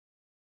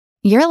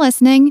You're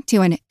listening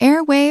to an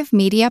Airwave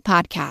Media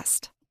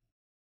Podcast.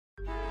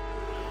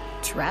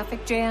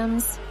 Traffic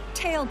jams,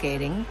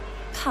 tailgating,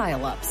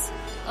 pile-ups.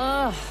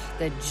 Ugh,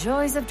 the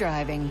joys of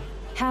driving.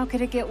 How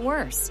could it get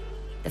worse?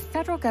 The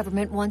federal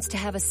government wants to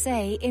have a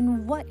say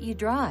in what you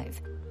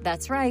drive.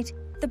 That's right.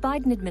 The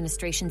Biden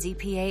administration's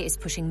EPA is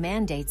pushing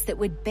mandates that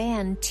would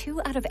ban 2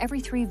 out of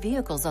every 3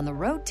 vehicles on the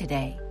road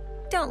today.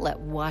 Don't let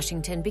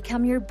Washington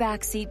become your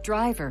backseat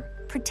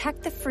driver.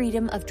 Protect the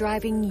freedom of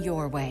driving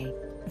your way.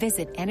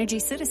 Visit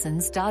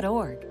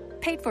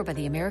EnergyCitizens.org. Paid for by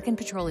the American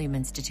Petroleum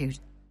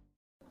Institute.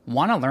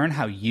 Want to learn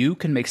how you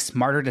can make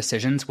smarter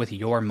decisions with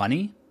your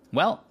money?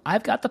 Well,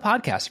 I've got the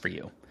podcast for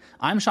you.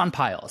 I'm Sean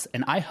Piles,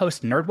 and I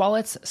host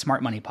NerdWallet's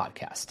Smart Money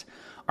Podcast.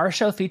 Our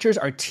show features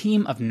our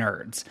team of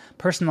nerds,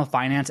 personal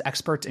finance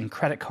experts in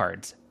credit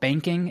cards,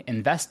 banking,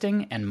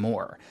 investing, and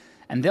more.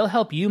 And they'll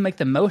help you make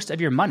the most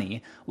of your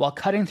money while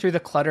cutting through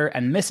the clutter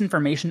and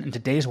misinformation in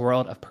today's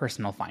world of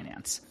personal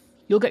finance.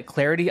 You'll get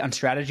clarity on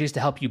strategies to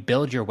help you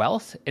build your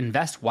wealth,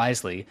 invest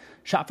wisely,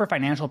 shop for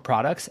financial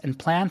products, and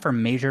plan for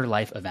major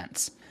life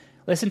events.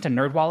 Listen to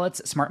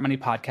NerdWallet's Smart Money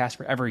Podcast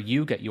wherever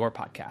you get your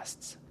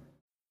podcasts.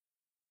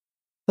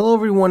 Hello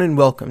everyone and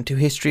welcome to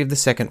History of the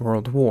Second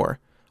World War.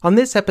 On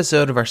this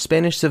episode of our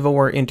Spanish Civil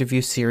War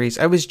interview series,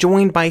 I was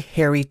joined by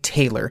Harry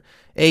Taylor,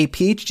 a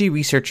PhD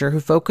researcher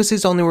who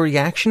focuses on the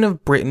reaction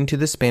of Britain to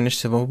the Spanish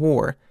Civil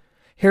War.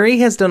 Harry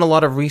has done a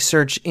lot of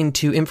research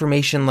into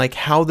information like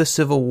how the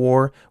Civil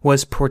War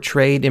was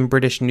portrayed in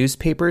British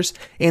newspapers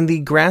and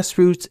the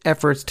grassroots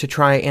efforts to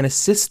try and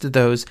assist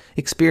those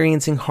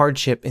experiencing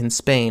hardship in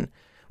Spain.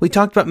 We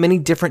talked about many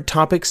different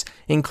topics,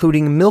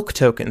 including milk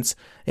tokens,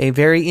 a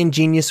very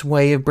ingenious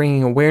way of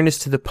bringing awareness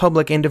to the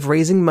public and of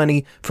raising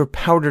money for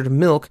powdered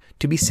milk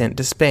to be sent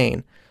to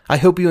Spain. I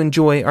hope you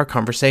enjoy our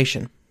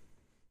conversation.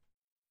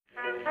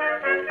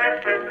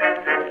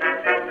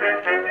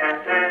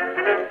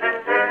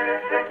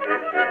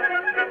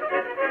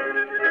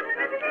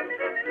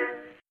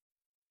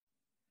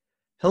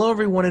 Hello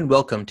everyone and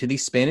welcome to the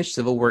Spanish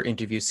Civil War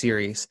interview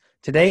series.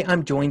 Today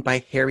I'm joined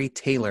by Harry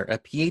Taylor, a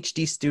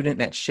PhD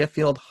student at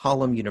Sheffield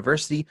Hallam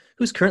University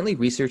who's currently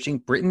researching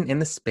Britain and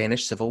the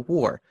Spanish Civil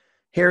War.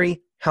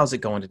 Harry, how's it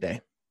going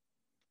today?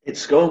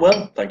 It's going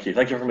well, thank you.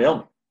 Thank you for having me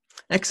on.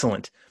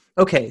 Excellent.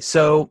 Okay,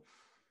 so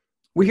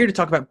we're here to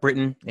talk about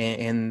Britain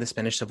and the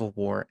Spanish Civil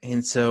War.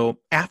 And so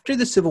after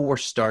the Civil War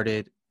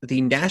started,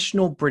 the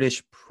national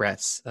British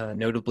press,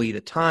 notably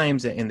the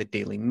Times and the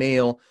Daily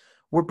Mail,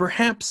 were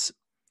perhaps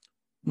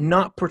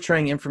not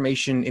portraying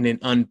information in an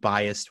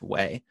unbiased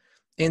way.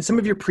 In some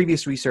of your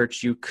previous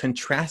research, you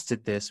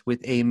contrasted this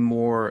with a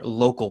more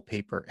local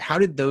paper. How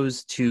did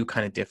those two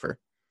kind of differ?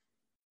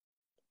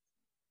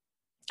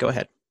 Go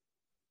ahead.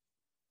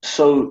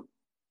 So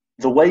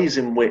the ways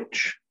in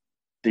which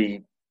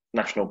the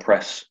national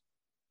press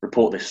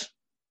report the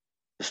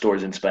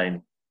stories in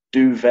Spain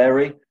do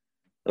vary.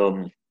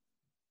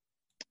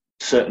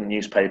 Certain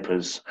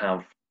newspapers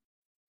have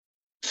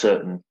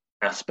certain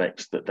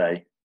aspects that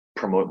they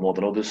promote more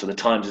than others. So the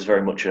Times is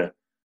very much a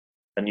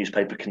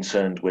newspaper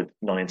concerned with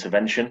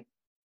non-intervention.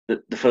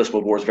 The First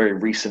World War is very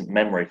recent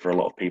memory for a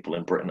lot of people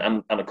in Britain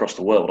and across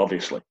the world,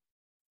 obviously.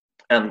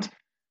 And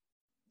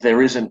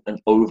there isn't an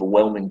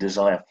overwhelming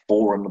desire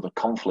for another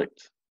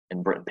conflict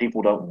in Britain.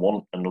 People don't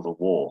want another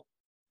war.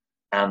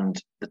 And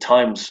the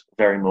Times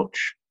very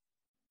much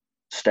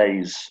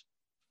stays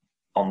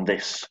on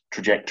this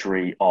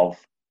trajectory of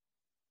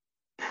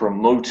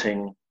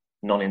promoting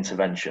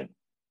non-intervention.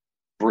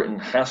 Britain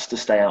has to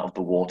stay out of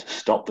the war to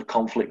stop the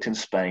conflict in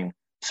Spain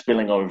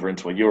spilling over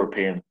into a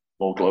European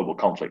or global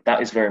conflict.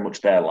 That is very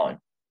much their line.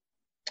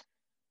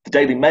 The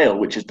Daily Mail,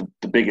 which is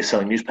the biggest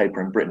selling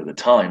newspaper in Britain at the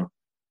time,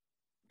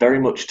 very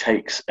much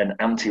takes an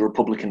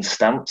anti-Republican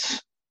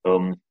stance.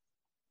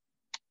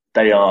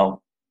 They are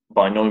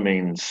by no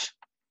means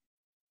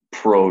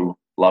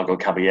pro-Largo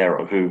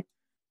Caballero, who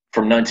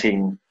from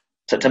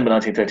September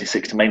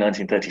 1936 to May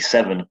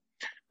 1937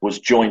 was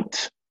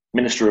joint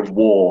Minister of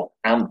War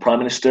and Prime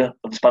Minister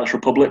of the Spanish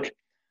Republic.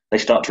 They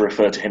start to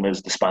refer to him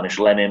as the Spanish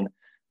Lenin.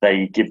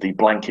 They give the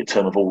blanket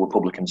term of all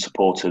Republican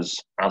supporters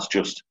as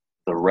just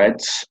the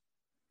Reds.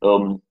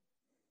 And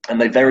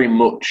they very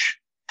much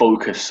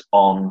focus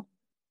on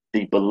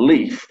the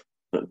belief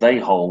that they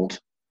hold,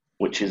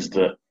 which is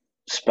that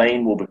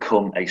Spain will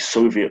become a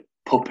Soviet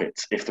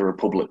puppet if the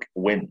Republic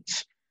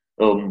wins.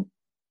 The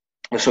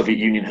Soviet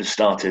Union has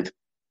started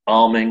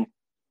arming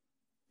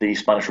the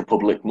Spanish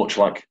Republic, much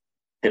like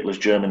Hitler's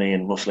Germany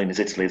and Mussolini's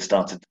Italy had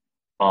started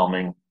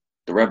arming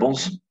the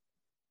rebels.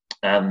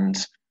 And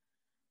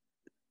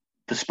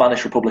the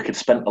Spanish Republic had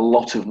spent a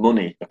lot of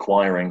money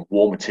acquiring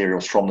war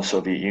materials from the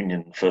Soviet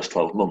Union in the first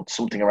 12 months,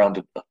 something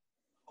around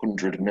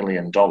 $100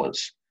 million.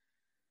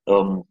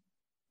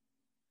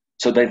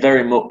 So they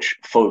very much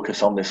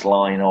focus on this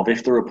line of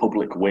if the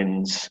Republic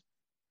wins,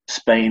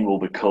 Spain will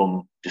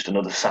become just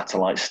another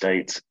satellite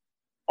state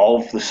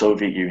of the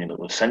Soviet Union that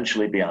will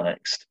essentially be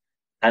annexed.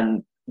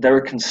 And there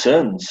are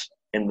concerns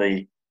in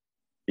the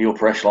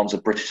upper echelons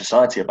of British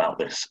society about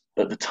this.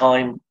 At the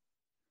time,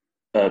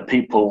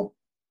 people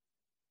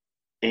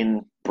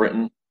in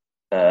Britain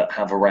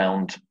have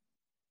around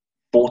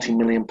 £40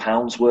 million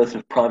worth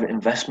of private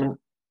investment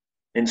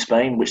in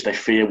Spain, which they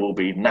fear will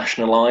be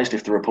nationalised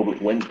if the Republic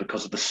wins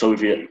because of the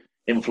Soviet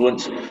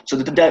influence. So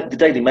the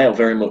Daily Mail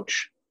very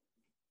much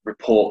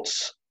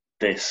reports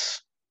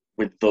this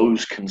with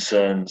those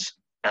concerns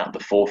at the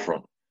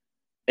forefront.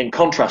 In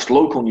contrast,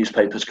 local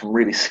newspapers can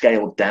really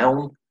scale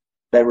down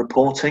their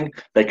reporting.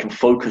 They can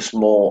focus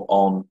more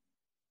on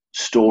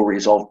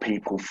stories of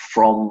people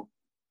from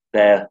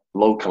their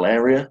local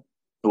area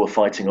who are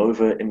fighting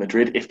over in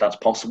Madrid, if that's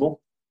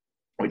possible,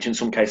 which in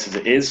some cases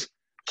it is.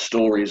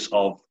 Stories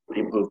of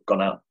people who have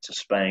gone out to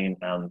Spain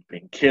and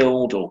been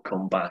killed or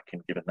come back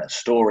and given their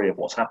story of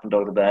what's happened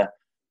over there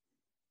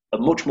are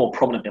much more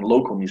prominent in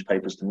local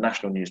newspapers than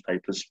national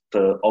newspapers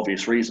for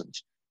obvious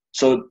reasons.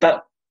 So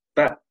that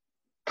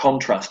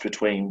contrast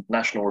between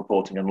national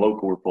reporting and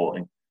local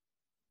reporting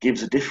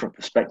gives a different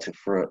perspective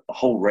for a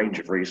whole range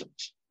of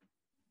reasons.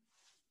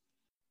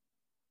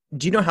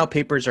 Do you know how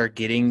papers are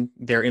getting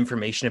their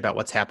information about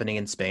what's happening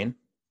in Spain?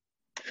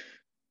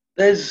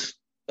 There's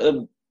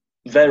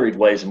varied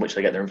ways in which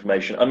they get their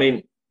information. I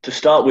mean, to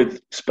start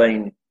with,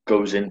 Spain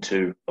goes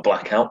into a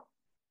blackout,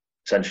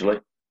 essentially,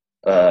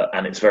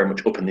 and it's very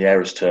much up in the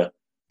air as to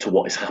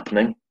what is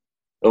happening.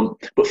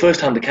 But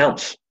first-hand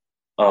accounts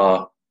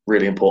are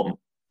really important.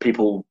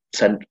 People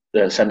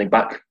sending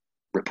back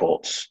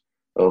reports.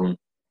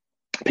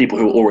 People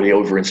who are already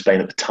over in Spain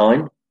at the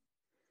time.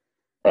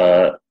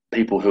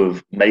 People who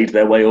have made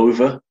their way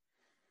over.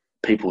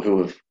 People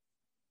who have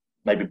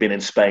maybe been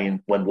in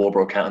Spain when war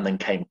broke out and then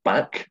came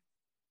back.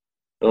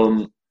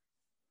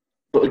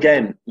 But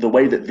again, the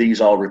way that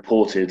these are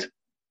reported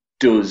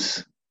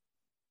does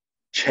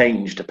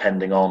change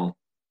depending on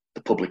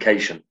the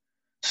publication.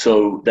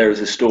 So there is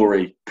a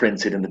story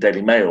printed in the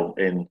Daily Mail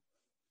in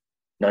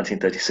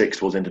 1936,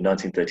 towards the end of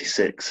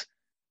 1936,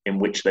 in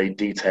which they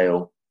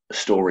detail a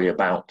story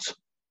about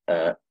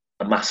a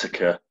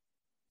massacre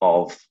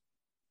of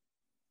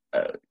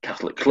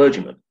Catholic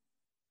clergymen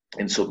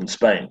in southern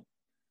Spain.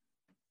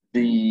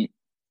 The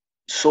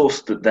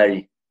source that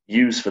they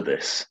use for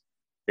this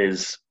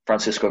is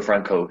Francisco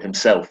Franco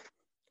himself,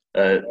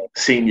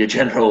 senior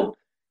general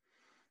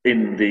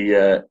in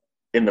the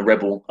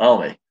rebel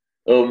army.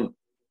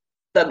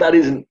 That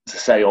isn't to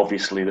say,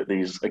 obviously, that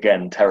these,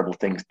 again, terrible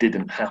things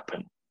didn't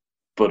happen.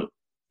 But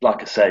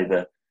like I say,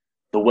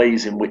 the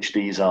ways in which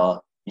these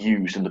are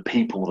used and the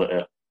people that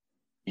are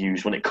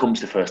used when it comes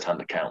to first-hand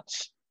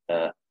accounts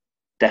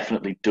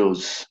definitely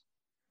does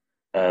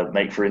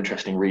make for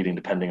interesting reading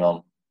depending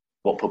on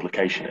what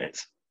publication it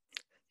is.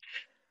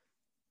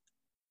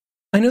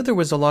 I know there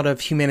was a lot of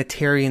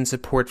humanitarian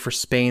support for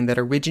Spain that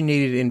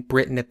originated in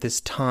Britain at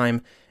this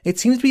time. It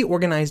seems to be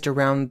organized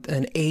around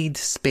an Aid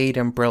Spain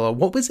umbrella.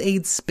 What was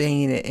Aid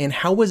Spain, and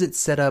how was it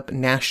set up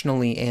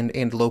nationally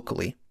and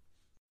locally?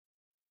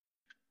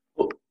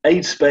 Well,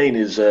 Aid Spain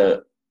is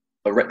a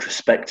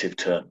retrospective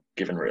term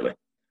given, really,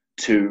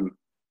 to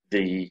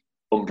the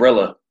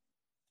umbrella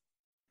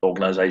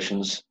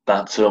organisations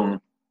that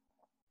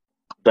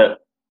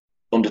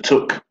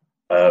undertook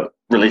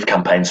relief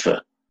campaigns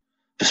for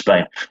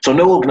Spain. So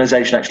no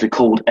organisation actually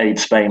called Aid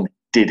Spain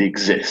did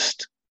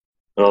exist.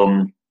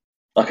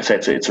 Like I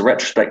said, it's a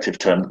retrospective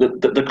term.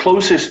 The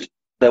closest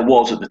there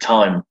was at the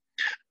time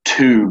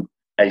to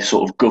a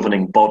sort of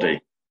governing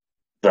body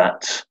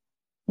that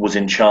was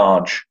in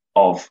charge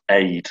of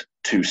aid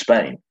to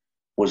Spain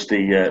was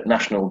the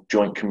National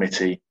Joint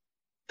Committee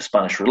for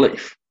Spanish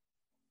Relief.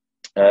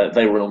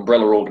 They were an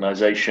umbrella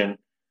organisation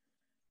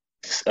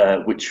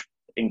which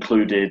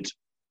included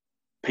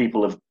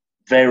people of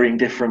varying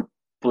different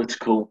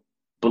political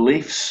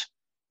beliefs.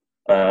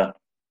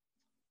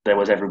 There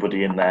was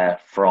everybody in there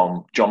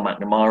from John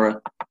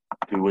McNamara,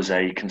 who was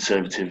a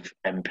Conservative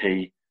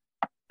MP,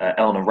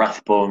 Eleanor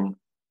Rathbone,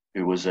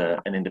 who was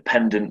an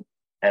independent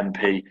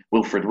MP,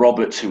 Wilfred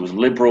Roberts, who was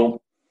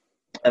Liberal,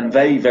 and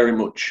they very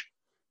much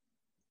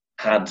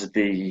had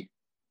the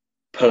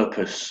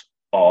purpose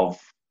of,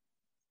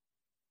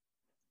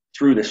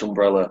 through this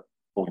umbrella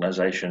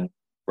organisation,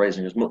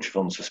 raising as much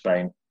funds for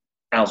Spain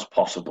as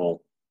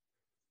possible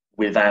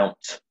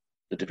without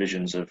the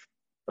divisions of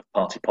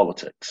party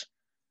politics.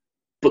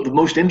 But the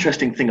most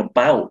interesting thing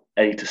about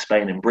Aid to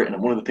Spain in Britain,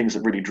 and one of the things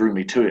that really drew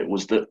me to it,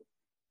 was that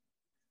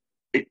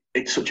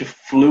it's such a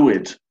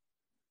fluid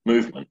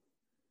movement.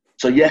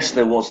 So yes,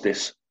 there was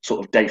this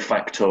sort of de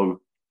facto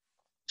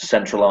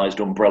centralised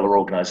umbrella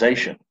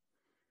organisation,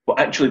 but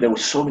actually there were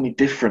so many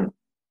different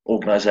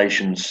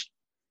organisations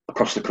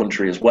across the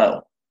country as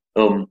well,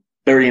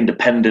 very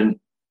independent,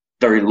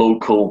 very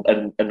local,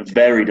 and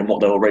varied in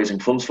what they were raising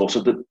funds for. So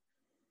that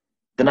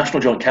the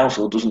National Joint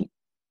Council doesn't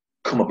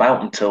come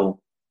about until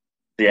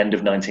the end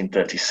of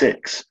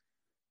 1936.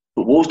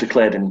 But war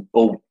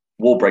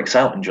breaks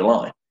out in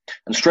July.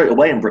 And straight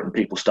away in Britain,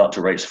 people start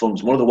to raise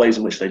funds. One of the ways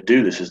in which they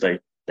do this is they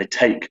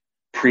take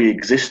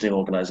pre-existing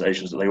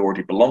organisations that they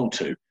already belong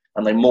to,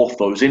 and they morph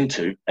those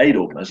into aid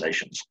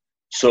organisations.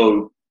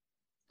 So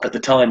at the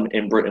time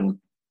in Britain,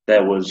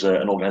 there was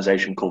an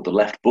organisation called the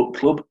Left Book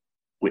Club,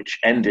 which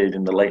ended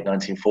in the late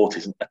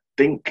 1940s, and I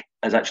think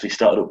has actually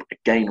started up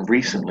again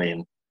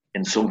recently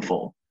in some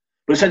form.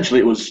 But essentially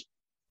it was,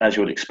 as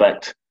you would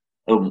expect,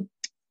 an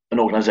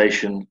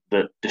organisation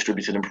that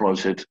distributed and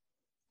promoted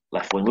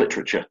left-wing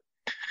literature.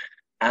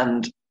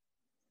 And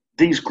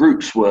these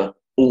groups were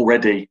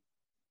already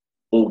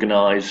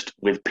organised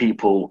with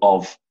people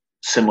of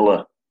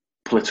similar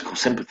political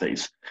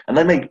sympathies, and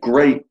they made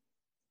great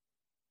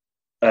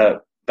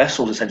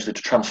vessels essentially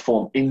to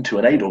transform into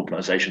an aid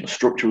organisation. The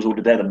structure was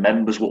already there, the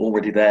members were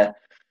already there.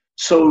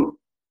 So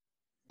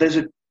there's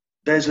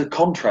a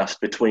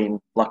contrast between,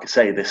 like I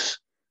say, this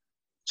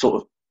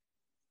sort of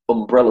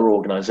umbrella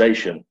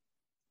organisation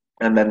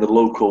and then the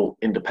local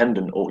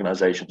independent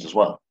organisations as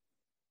well.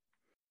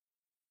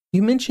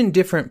 You mentioned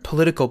different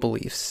political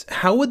beliefs.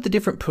 How would the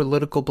different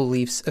political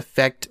beliefs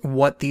affect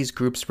what these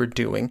groups were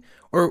doing?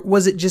 Or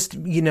was it just,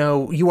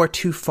 you are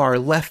too far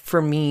left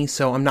for me,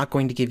 so I'm not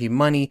going to give you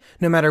money,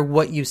 no matter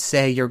what you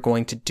say you're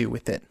going to do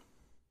with it?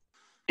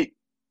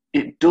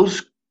 It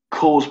does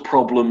cause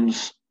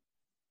problems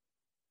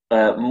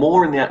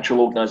more in the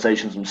actual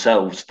organisations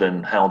themselves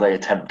than how they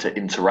attempt to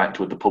interact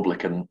with the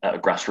public and at a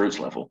grassroots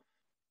level.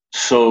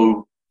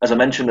 So, as I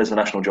mentioned, there's the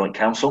National Joint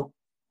Council,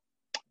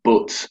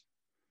 but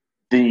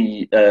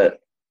the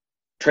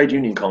Trade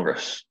Union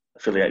Congress,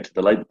 affiliated to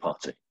the Labour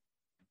Party,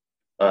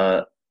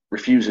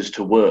 refuses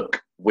to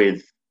work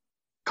with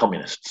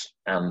communists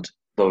and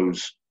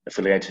those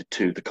affiliated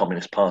to the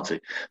Communist Party.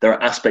 There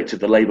are aspects of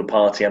the Labour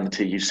Party and the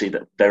TUC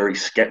that are very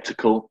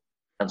sceptical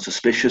and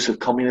suspicious of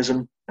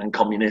communism and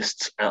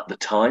communists at the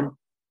time.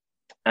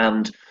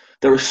 And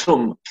there are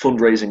some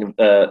fundraising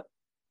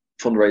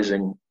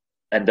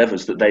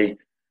endeavours that they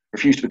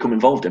refuse to become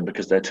involved in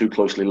because they're too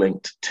closely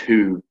linked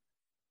to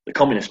the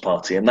Communist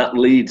Party. And that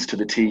leads to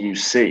the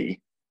TUC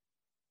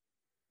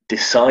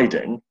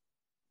deciding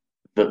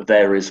that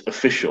there is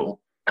official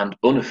and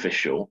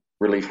unofficial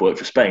relief work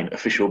for Spain,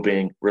 official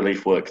being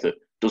relief work that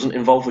doesn't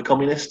involve the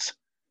communists,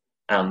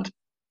 and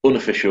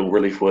unofficial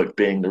relief work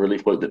being the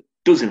relief work that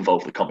does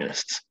involve the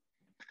communists.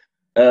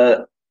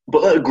 But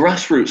at a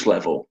grassroots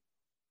level,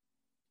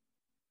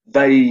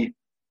 they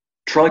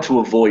try to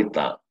avoid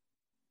that.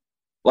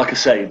 Like I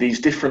say, these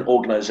different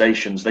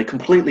organisations, they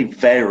completely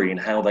vary in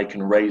how they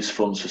can raise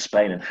funds for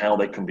Spain and how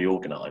they can be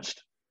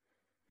organised.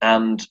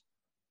 And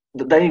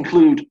they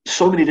include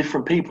so many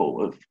different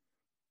people of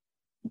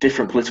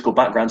different political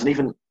backgrounds, and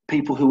even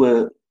people who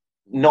are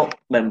not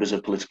members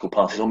of political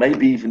parties, or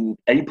maybe even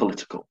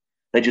apolitical.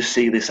 They just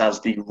see this as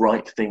the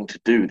right thing to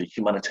do, the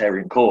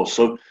humanitarian cause.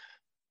 So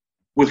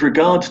with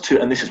regard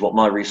to, and this is what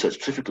my research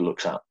specifically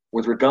looks at,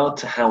 with regard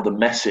to how the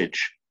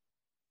message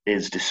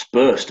is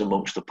dispersed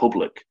amongst the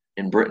public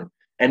in Britain,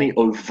 any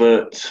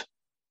overt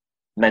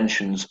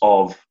mentions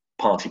of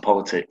party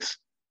politics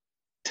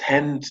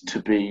tend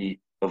to be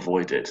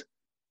avoided.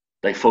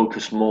 They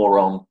focus more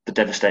on the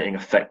devastating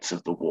effects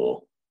of the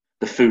war,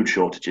 the food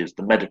shortages,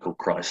 the medical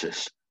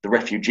crisis, the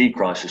refugee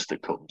crisis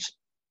that comes.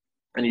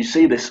 And you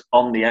see this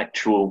on the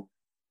actual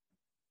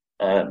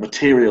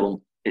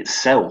material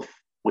itself,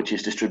 which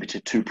is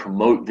distributed to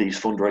promote these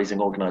fundraising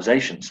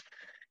organisations.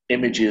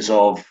 Images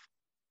of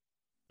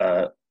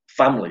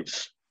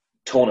families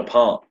torn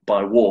apart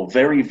by war.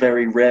 Very,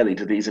 very rarely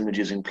do these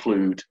images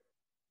include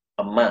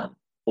a man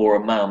or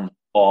a man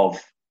of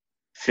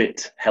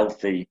fit,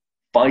 healthy,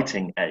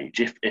 fighting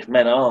age. If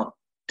men are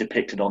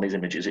depicted on these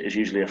images, it is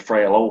usually a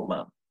frail old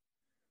man.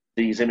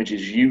 These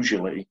images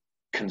usually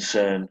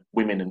concern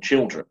women and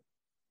children.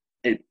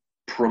 It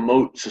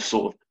promotes a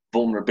sort of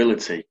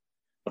vulnerability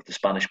of the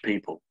Spanish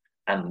people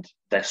and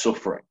their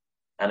suffering.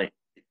 And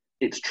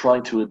it's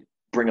trying to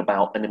bring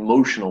about an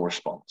emotional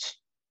response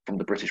from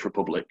the British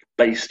Republic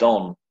based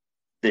on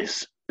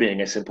this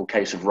being a simple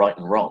case of right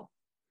and wrong,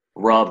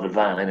 rather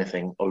than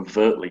anything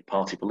overtly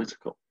party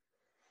political.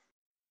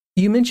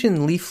 You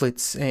mentioned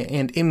leaflets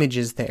and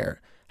images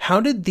there. How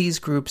did these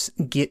groups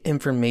get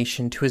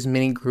information to as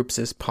many groups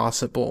as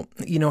possible?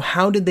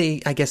 How did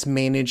they,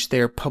 manage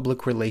their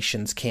public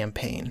relations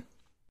campaign?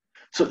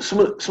 So some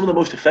of the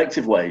most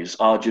effective ways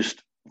are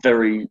just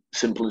very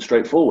simple and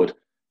straightforward.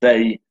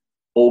 They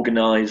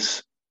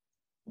organise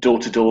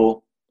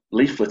door-to-door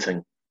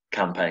leafleting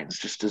campaigns,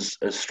 just as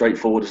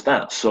straightforward as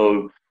that.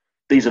 So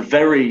these are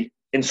very,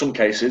 in some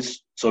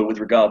cases, so with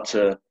regard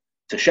to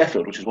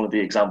Sheffield, which is one of the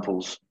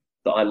examples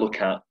that I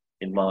look at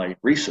in my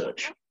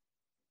research,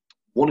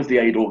 one of the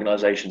aid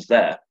organisations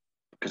there,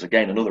 because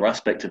again, another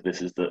aspect of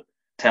this is that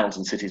towns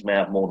and cities may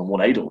have more than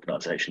one aid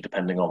organisation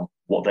depending on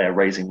what they're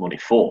raising money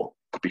for.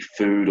 It could be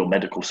food or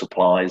medical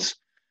supplies.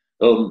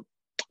 One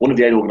of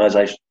the aid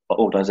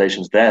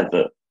organisations there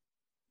that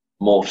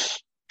morphs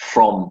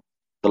from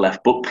the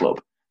Left Book Club,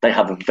 they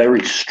have a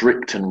very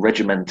strict and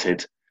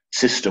regimented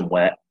system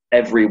where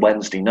every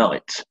Wednesday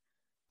night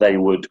they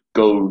would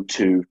go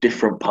to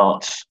different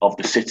parts of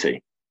the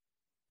city,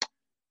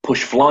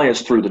 push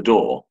flyers through the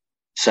door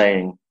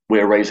saying,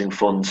 we're raising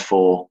funds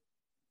for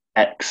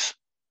X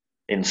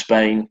in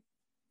Spain.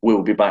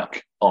 We'll be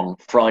back on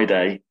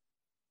Friday.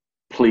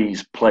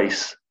 Please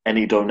place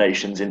any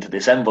donations into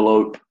this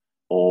envelope.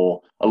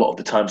 or a lot of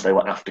the times they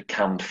were after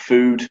canned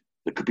food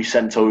that could be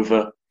sent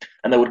over,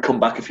 and they would come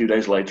back a few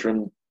days later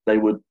and they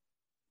would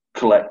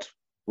collect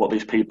what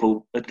these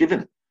people had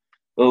given.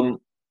 And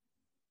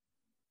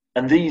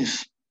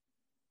these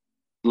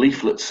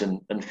leaflets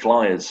and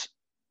flyers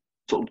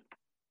sort of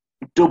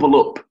double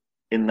up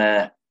in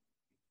their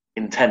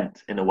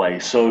intent in a way.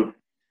 So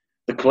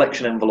the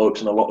collection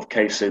envelopes in a lot of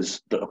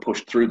cases that are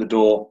pushed through the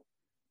door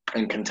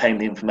and contain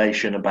the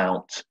information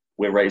about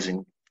we're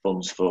raising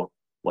funds for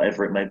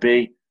whatever it may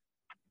be,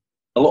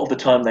 a lot of the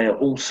time they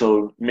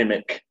also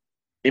mimic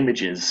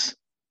images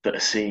that are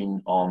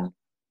seen on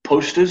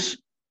posters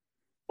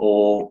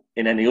or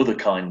in any other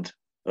kind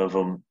of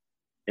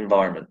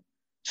environment.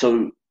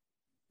 So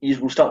you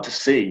will start to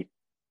see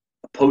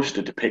a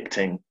poster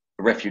depicting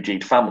a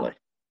refugeed family,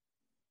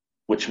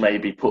 which may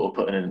be put up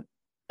at an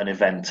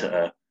event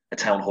at a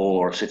town hall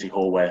or a city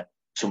hall where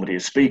somebody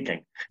is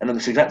speaking. And then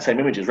this exact same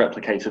image is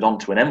replicated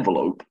onto an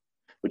envelope,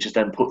 which is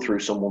then put through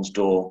someone's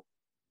door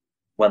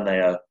when they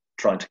are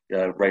trying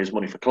to raise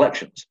money for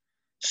collections.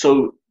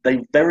 So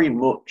they very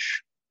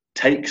much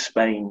take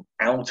Spain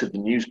out of the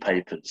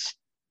newspapers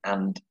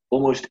and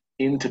almost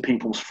into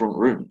people's front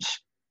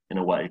rooms in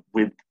a way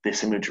with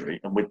this imagery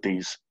and with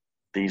these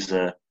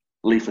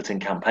leafleting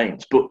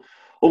campaigns. But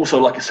also,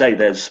 like I say,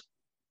 there's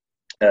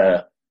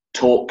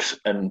talks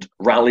and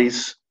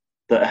rallies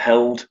that are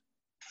held,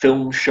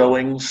 film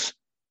showings.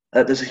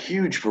 There's a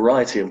huge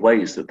variety of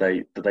ways that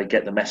they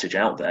get the message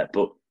out there.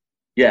 But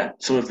yeah,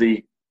 some of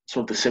the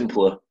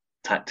simpler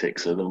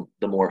tactics are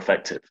the more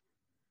effective.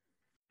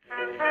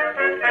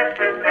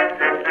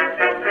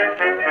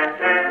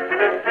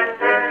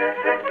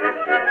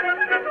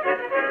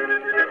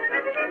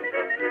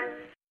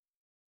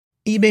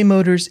 eBay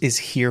Motors is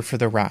here for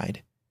the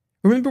ride.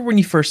 Remember when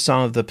you first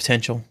saw the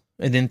potential?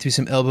 And then through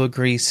some elbow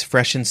grease,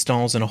 fresh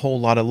installs, and a whole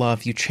lot of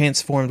love, you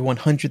transformed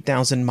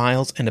 100,000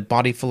 miles and a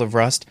body full of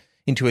rust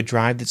into a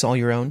drive that's all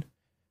your own?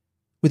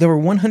 With over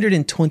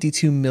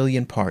 122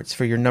 million parts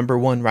for your number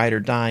one ride or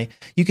die,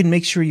 you can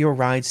make sure your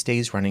ride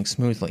stays running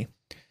smoothly.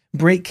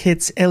 Brake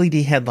kits, LED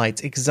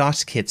headlights,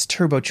 exhaust kits,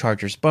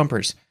 turbochargers,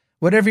 bumpers,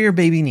 whatever your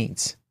baby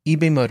needs,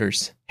 eBay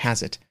Motors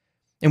has it.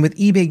 And with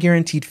eBay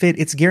Guaranteed Fit,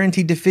 it's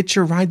guaranteed to fit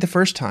your ride the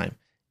first time,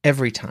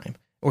 every time,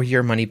 or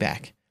your money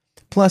back.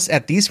 Plus,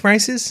 at these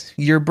prices,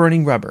 you're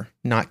burning rubber,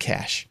 not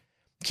cash.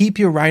 Keep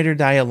your ride or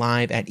die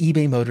alive at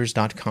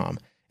ebaymotors.com.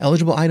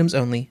 Eligible items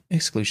only.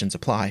 Exclusions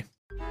apply.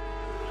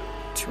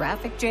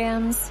 Traffic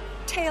jams,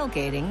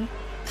 tailgating,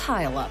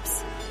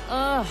 pile-ups.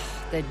 Ugh,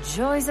 the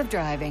joys of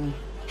driving.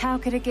 How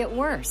could it get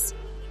worse?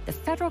 The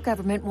federal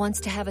government wants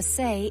to have a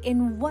say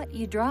in what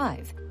you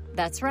drive.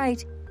 That's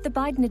right. The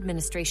Biden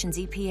administration's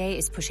EPA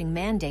is pushing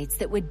mandates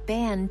that would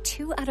ban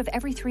 2 out of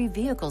every 3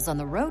 vehicles on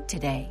the road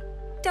today.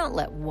 Don't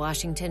let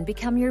Washington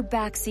become your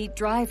backseat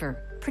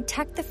driver.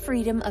 Protect the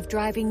freedom of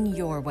driving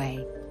your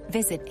way.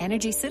 Visit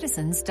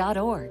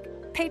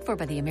EnergyCitizens.org. Paid for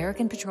by the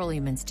American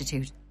Petroleum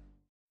Institute.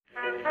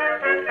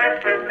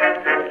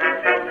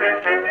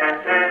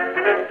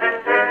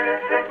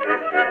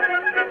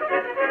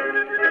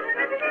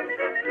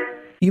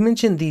 You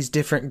mentioned these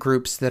different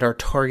groups that are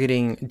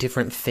targeting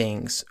different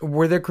things.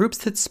 Were there groups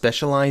that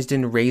specialized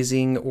in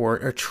raising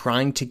or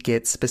trying to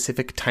get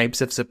specific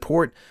types of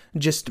support,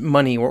 just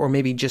money or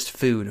maybe just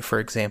food, for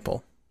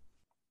example,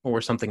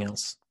 or something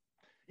else?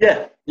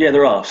 Yeah,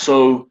 there are.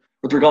 So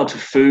with regard to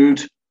food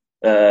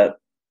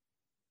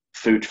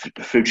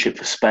ship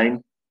for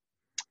Spain,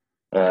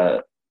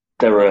 there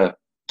are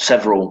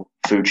several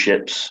food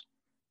ships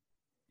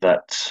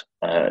that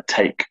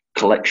take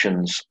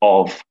collections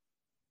of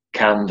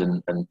canned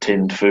and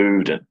tinned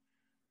food and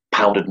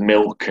powdered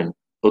milk and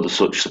other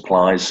such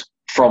supplies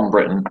from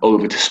Britain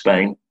over to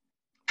Spain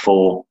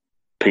for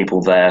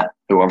people there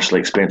who are obviously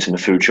experiencing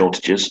the food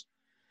shortages.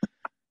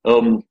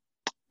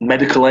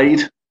 Medical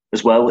aid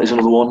as well is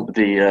another one.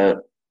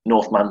 The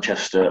North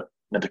Manchester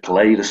Medical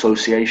Aid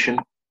Association,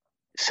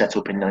 set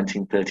up in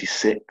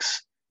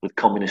 1936 with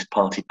Communist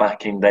Party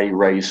backing. They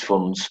raise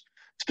funds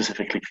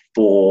specifically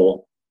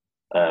for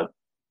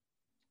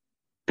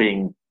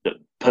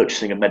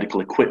purchasing of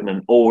medical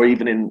equipment, or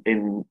even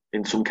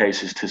in some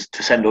cases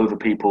to send over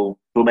people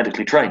who are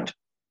medically trained.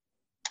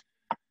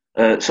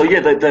 So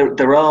yeah,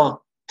 there are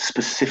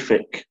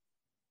specific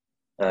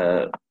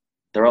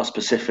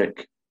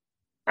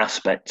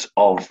aspects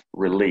of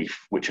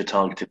relief which are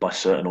targeted by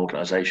certain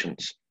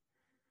organisations.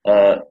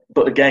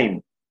 But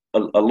again, a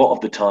lot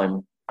of the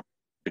time,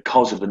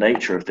 because of the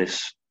nature of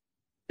this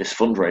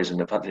fundraising,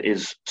 the fact that it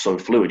is so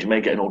fluid, you may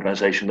get an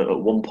organisation that at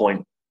one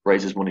point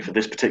raises money for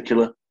this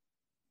particular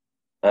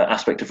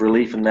aspect of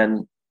relief, and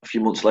then a few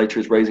months later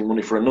is raising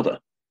money for another.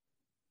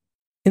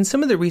 In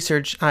some of the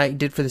research I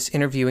did for this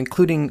interview,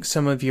 including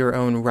some of your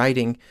own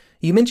writing,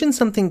 you mentioned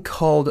something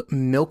called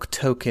milk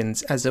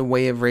tokens as a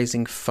way of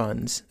raising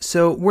funds.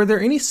 So were there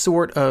any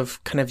sort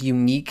of kind of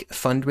unique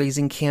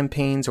fundraising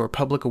campaigns or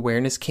public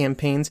awareness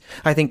campaigns?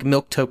 I think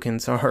milk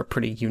tokens are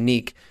pretty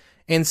unique.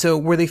 And so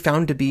were they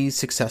found to be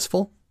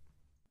successful?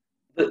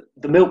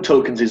 The milk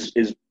tokens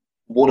is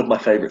one of my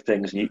favourite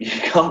things. You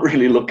can't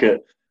really look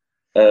at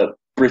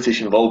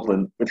British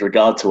involvement with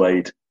regard to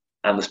aid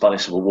and the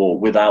Spanish Civil War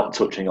without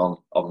touching on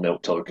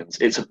milk tokens.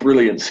 It's a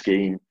brilliant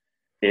scheme.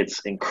 It's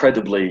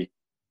incredibly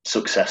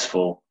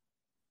successful,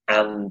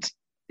 and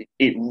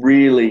it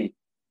really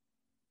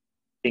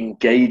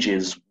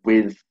engages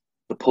with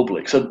the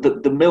public. So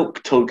the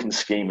milk token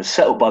scheme is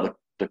set up by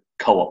the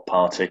Co-op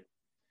Party,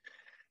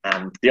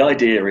 and the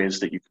idea is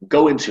that you can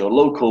go into your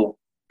local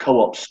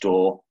co-op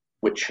store,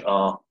 which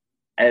are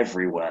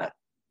everywhere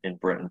in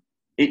Britain.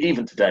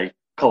 Even today,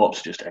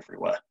 co-ops are just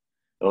everywhere.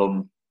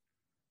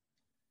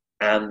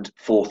 And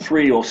for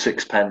 3 or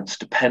 6 pence,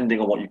 depending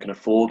on what you can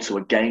afford, so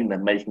again, they're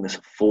making this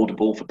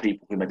affordable for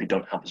people who maybe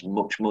don't have as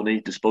much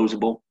money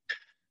disposable.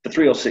 For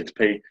 3 or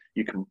 6p,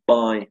 you can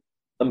buy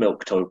a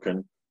milk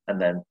token,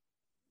 and then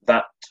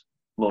that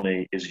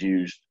money is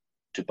used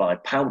to buy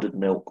powdered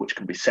milk, which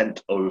can be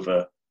sent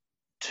over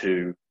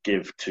to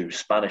give to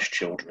Spanish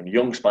children,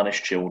 young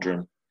Spanish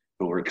children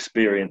who are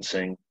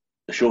experiencing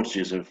the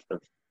shortages of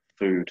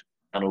food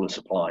and other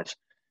supplies.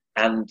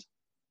 And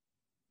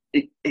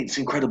it's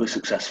incredibly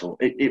successful.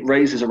 It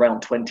raises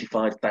around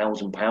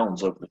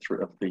 £25,000 over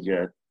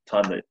the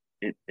time that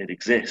it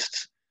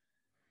exists.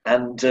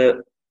 And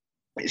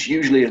it's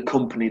usually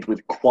accompanied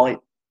with quite,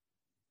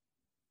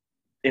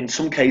 in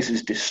some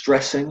cases,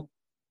 distressing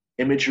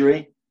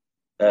imagery.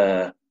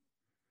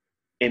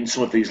 In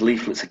some of these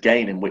leaflets,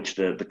 again, in which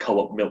the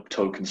co-op milk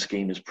token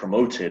scheme is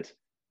promoted,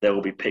 there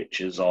will be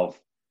pictures of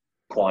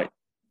quite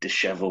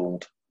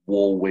dishevelled,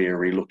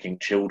 war-weary looking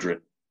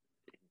children,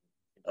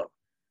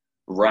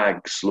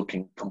 rags,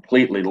 looking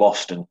completely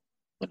lost and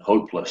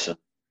hopeless. And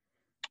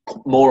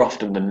more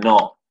often than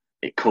not,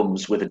 it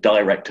comes with a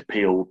direct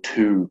appeal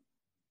to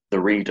the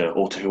reader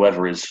or to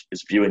whoever is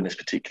viewing this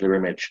particular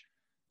image.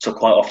 So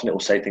quite often it will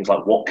say things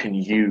like, "What can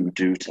you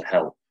do to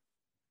help?"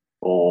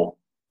 Or,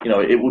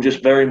 it will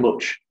just very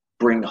much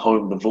bring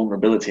home the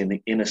vulnerability and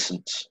the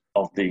innocence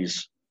of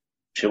these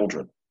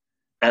children.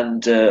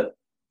 And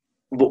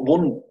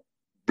one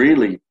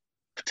really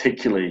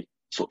particularly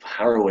sort of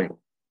harrowing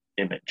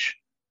image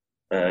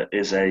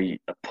is a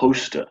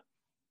poster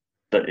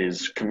that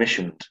is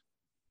commissioned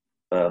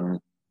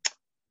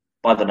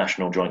by the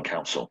National Joint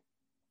Council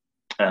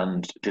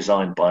and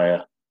designed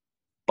by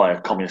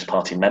a Communist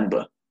Party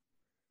member.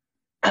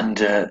 And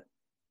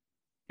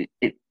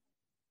it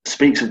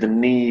speaks of the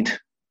need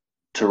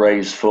to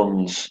raise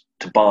funds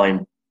to buy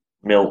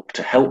milk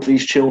to help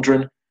these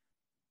children,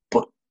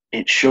 but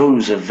it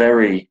shows a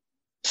very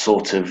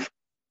sort of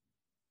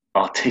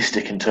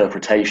artistic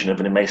interpretation of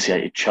an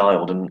emaciated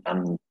child and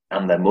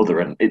their mother,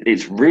 and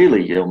it's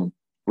really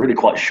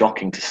quite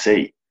shocking to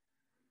see.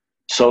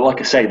 So, like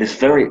I say, this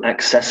very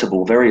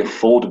accessible, very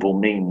affordable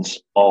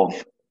means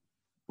of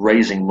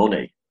raising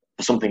money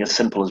for something as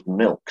simple as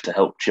milk to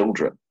help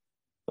children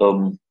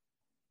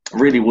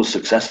really was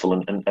successful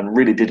and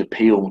really did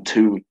appeal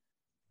to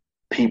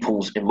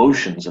people's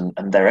emotions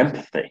and their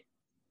empathy.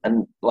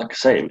 And like I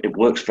say, it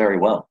works very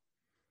well.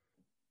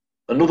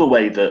 Another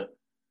way that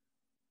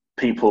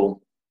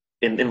people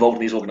involved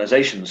in these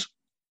organisations,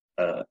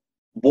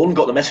 one,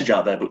 got the message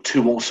out there, but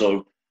two,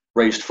 also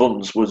raised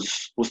funds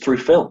was through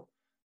film.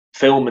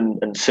 Film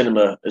and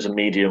cinema as a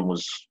medium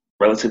was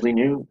relatively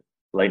new,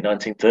 late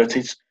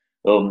 1930s.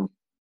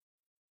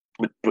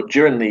 But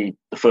during the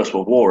First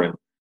World War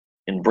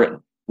in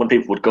Britain, when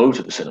people would go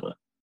to the cinema,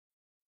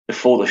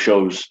 before the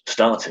shows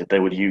started, they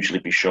would usually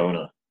be shown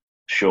a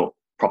short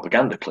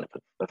propaganda clip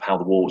of how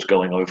the war was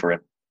going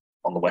over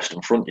on the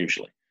Western Front,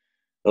 usually.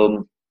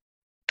 And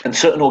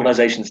certain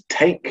organisations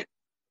take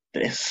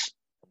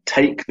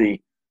the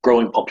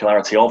growing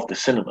popularity of the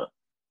cinema,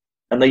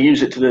 and they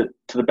use it to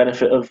the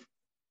benefit of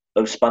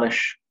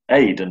Spanish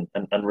aid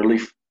and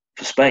relief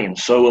for Spain.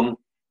 So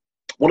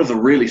one of the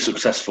really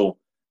successful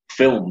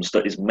films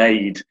that is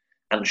made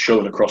and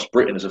shown across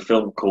Britain is a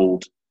film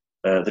called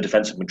The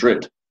Defence of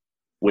Madrid,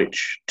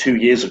 which 2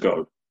 years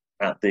ago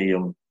at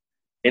the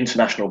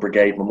International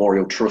Brigade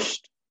Memorial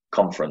Trust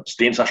conference.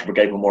 The International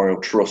Brigade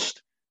Memorial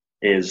Trust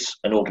is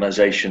an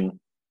organisation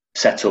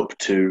set up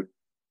to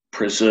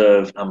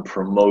preserve and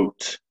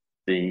promote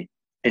the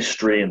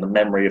history and the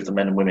memory of the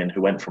men and women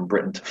who went from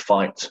Britain to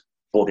fight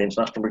for the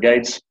International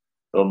Brigades.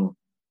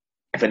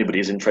 If anybody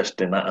is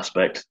interested in that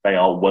aspect, they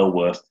are well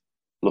worth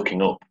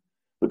looking up.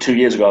 But 2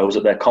 years ago, I was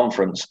at their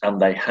conference and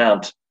they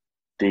had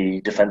the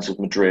Defence of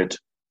Madrid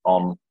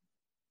on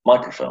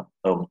microfilm,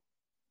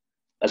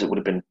 as it would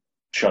have been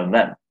shown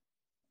then.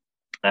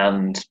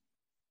 And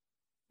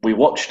we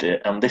watched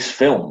it, and this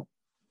film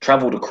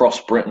travelled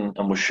across Britain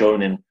and was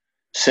shown in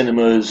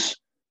cinemas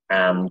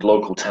and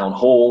local town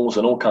halls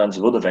and all kinds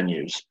of other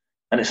venues.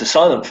 And it's a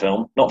silent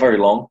film, not very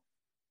long,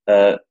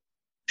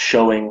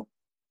 showing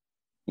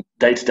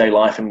day-to-day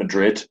life in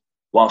Madrid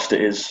whilst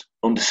it is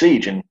under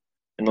siege in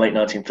late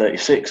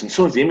 1936. And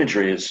some of the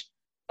imagery is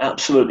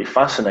absolutely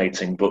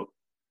fascinating, but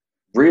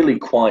really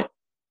quite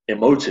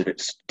emotive.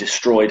 It's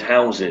destroyed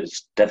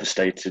houses,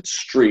 devastated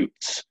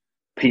streets,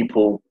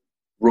 people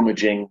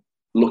rummaging,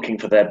 looking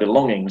for their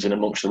belongings in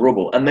amongst the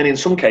rubble. And then in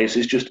some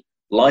cases, just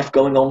life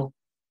going on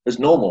as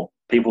normal.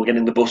 People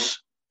getting the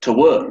bus to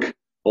work,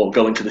 or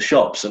go into the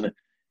shops, and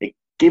it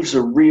gives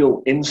a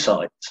real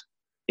insight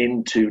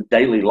into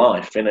daily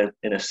life in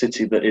a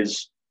city that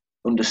is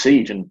under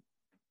siege. And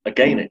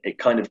again, it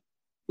kind of,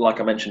 like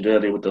I mentioned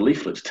earlier with the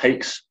leaflets,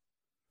 takes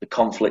the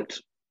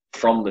conflict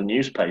from the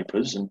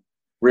newspapers and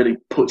really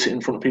puts it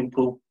in front of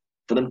people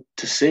for them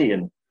to see.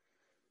 And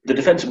the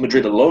Defence of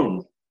Madrid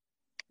alone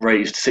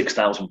raised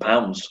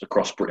 £6,000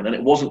 across Britain, and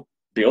it wasn't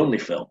the only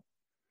film.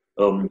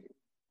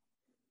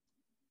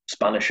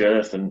 Spanish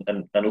Earth and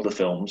other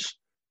films,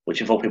 which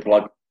involve people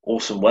like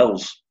Orson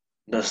Welles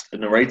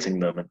narrating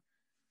them, and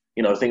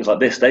things like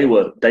this. They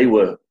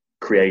were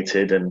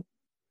created and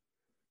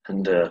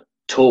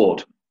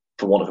toured,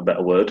 for want of a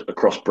better word,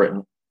 across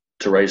Britain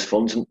to raise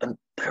funds, and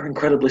they're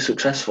incredibly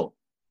successful.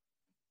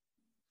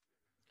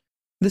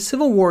 The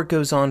Civil War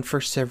goes on for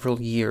several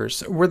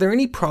years. Were there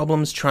any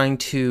problems trying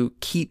to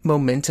keep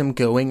momentum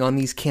going on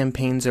these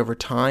campaigns over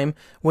time?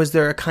 Was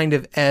there a kind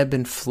of ebb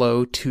and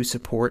flow to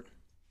support?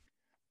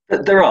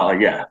 There are,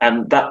 yeah,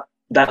 and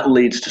that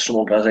leads to some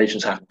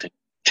organisations having to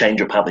change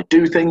up how they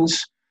do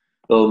things.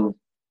 The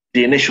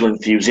initial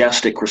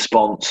enthusiastic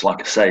response,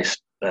 like I say,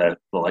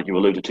 like you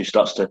alluded to,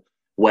 starts to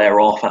wear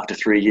off after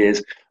 3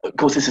 years. Of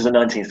course, this is the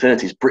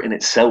 1930s. Britain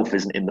itself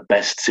isn't in the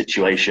best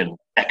situation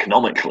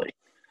economically.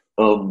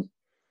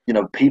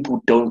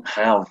 People don't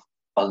have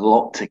a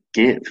lot to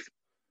give.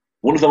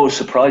 One of the most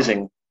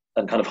surprising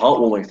and kind of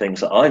heartwarming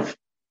things that I've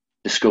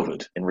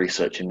discovered in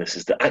researching this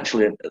is that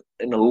actually,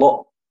 in a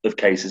lot of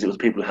cases, it was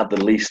people who had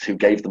the least who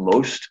gave the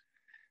most.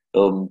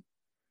 Some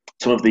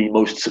of the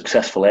most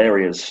successful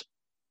areas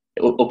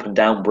up and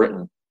down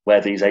Britain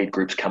where these aid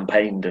groups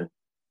campaigned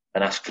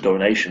and asked for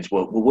donations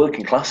were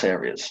working class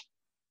areas.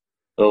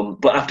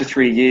 But after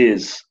 3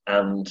 years,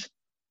 and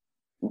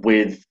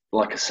with,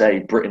 like I say,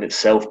 Britain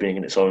itself being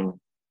in its own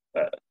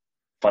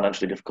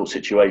financially difficult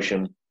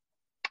situation,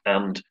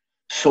 and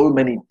so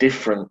many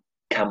different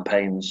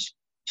campaigns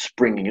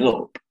springing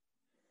up,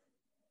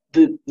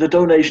 the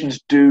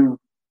donations do,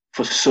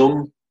 for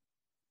some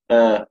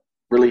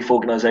relief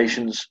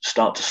organisations,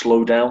 start to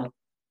slow down.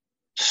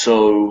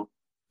 So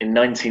in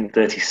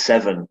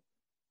 1937,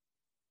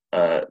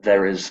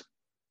 there's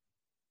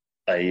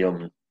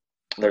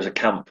a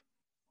camp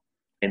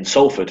in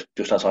Salford,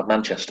 just outside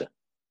Manchester,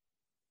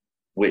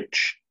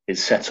 which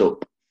is set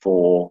up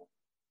for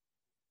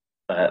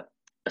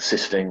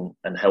assisting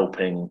and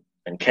helping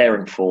and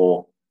caring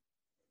for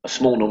a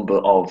small number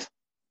of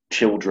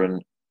children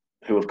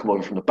who have come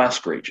over from the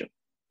Basque region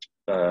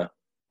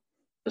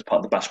as part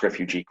of the Basque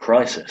refugee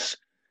crisis.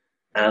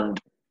 And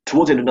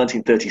towards the end of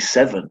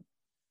 1937,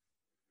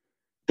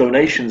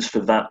 donations for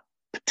that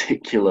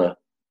particular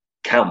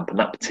camp and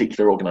that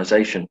particular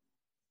organisation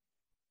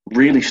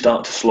really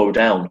start to slow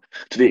down,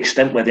 to the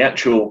extent where the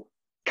actual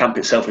camp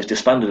itself is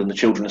disbanded and the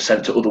children are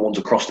sent to other ones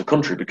across the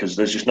country because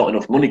there's just not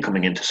enough money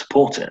coming in to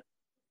support it.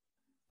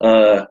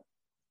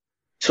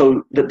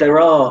 So that there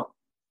are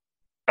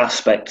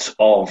aspects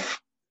of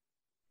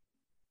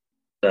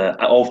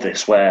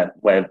this where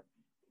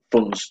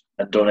funds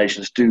and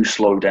donations do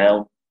slow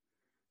down.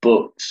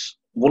 But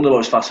one of the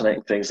most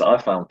fascinating things that I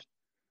found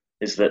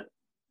is that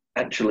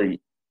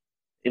actually,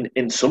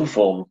 in some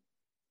form,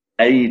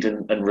 aid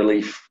and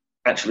relief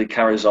actually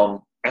carries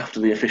on after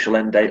the official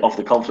end date of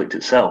the conflict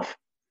itself.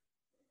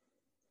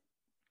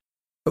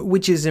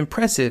 Which is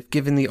impressive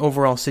given the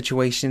overall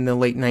situation in the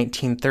late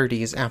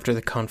 1930s after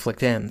the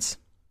conflict ends.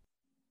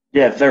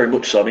 Yeah, very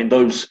much so. I mean,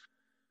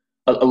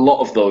 a lot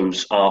of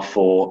those are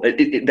for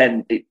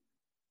the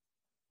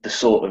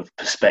sort of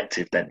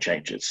perspective then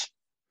changes.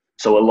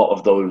 So a lot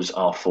of those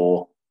are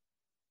for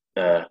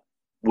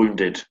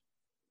wounded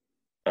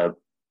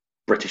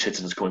British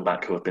citizens coming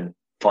back who have been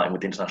fighting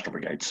with the international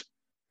brigades,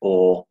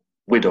 or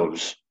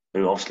widows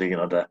who obviously,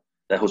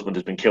 their husband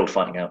has been killed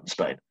fighting out in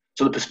Spain.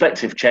 So the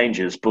perspective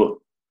changes, but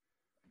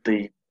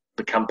the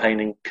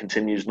campaigning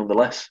continues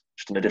nonetheless,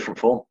 just in a different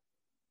form.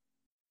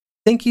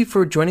 Thank you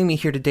for joining me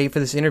here today for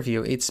this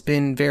interview. It's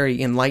been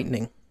very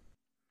enlightening.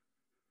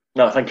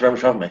 No, thank you very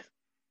much for having me.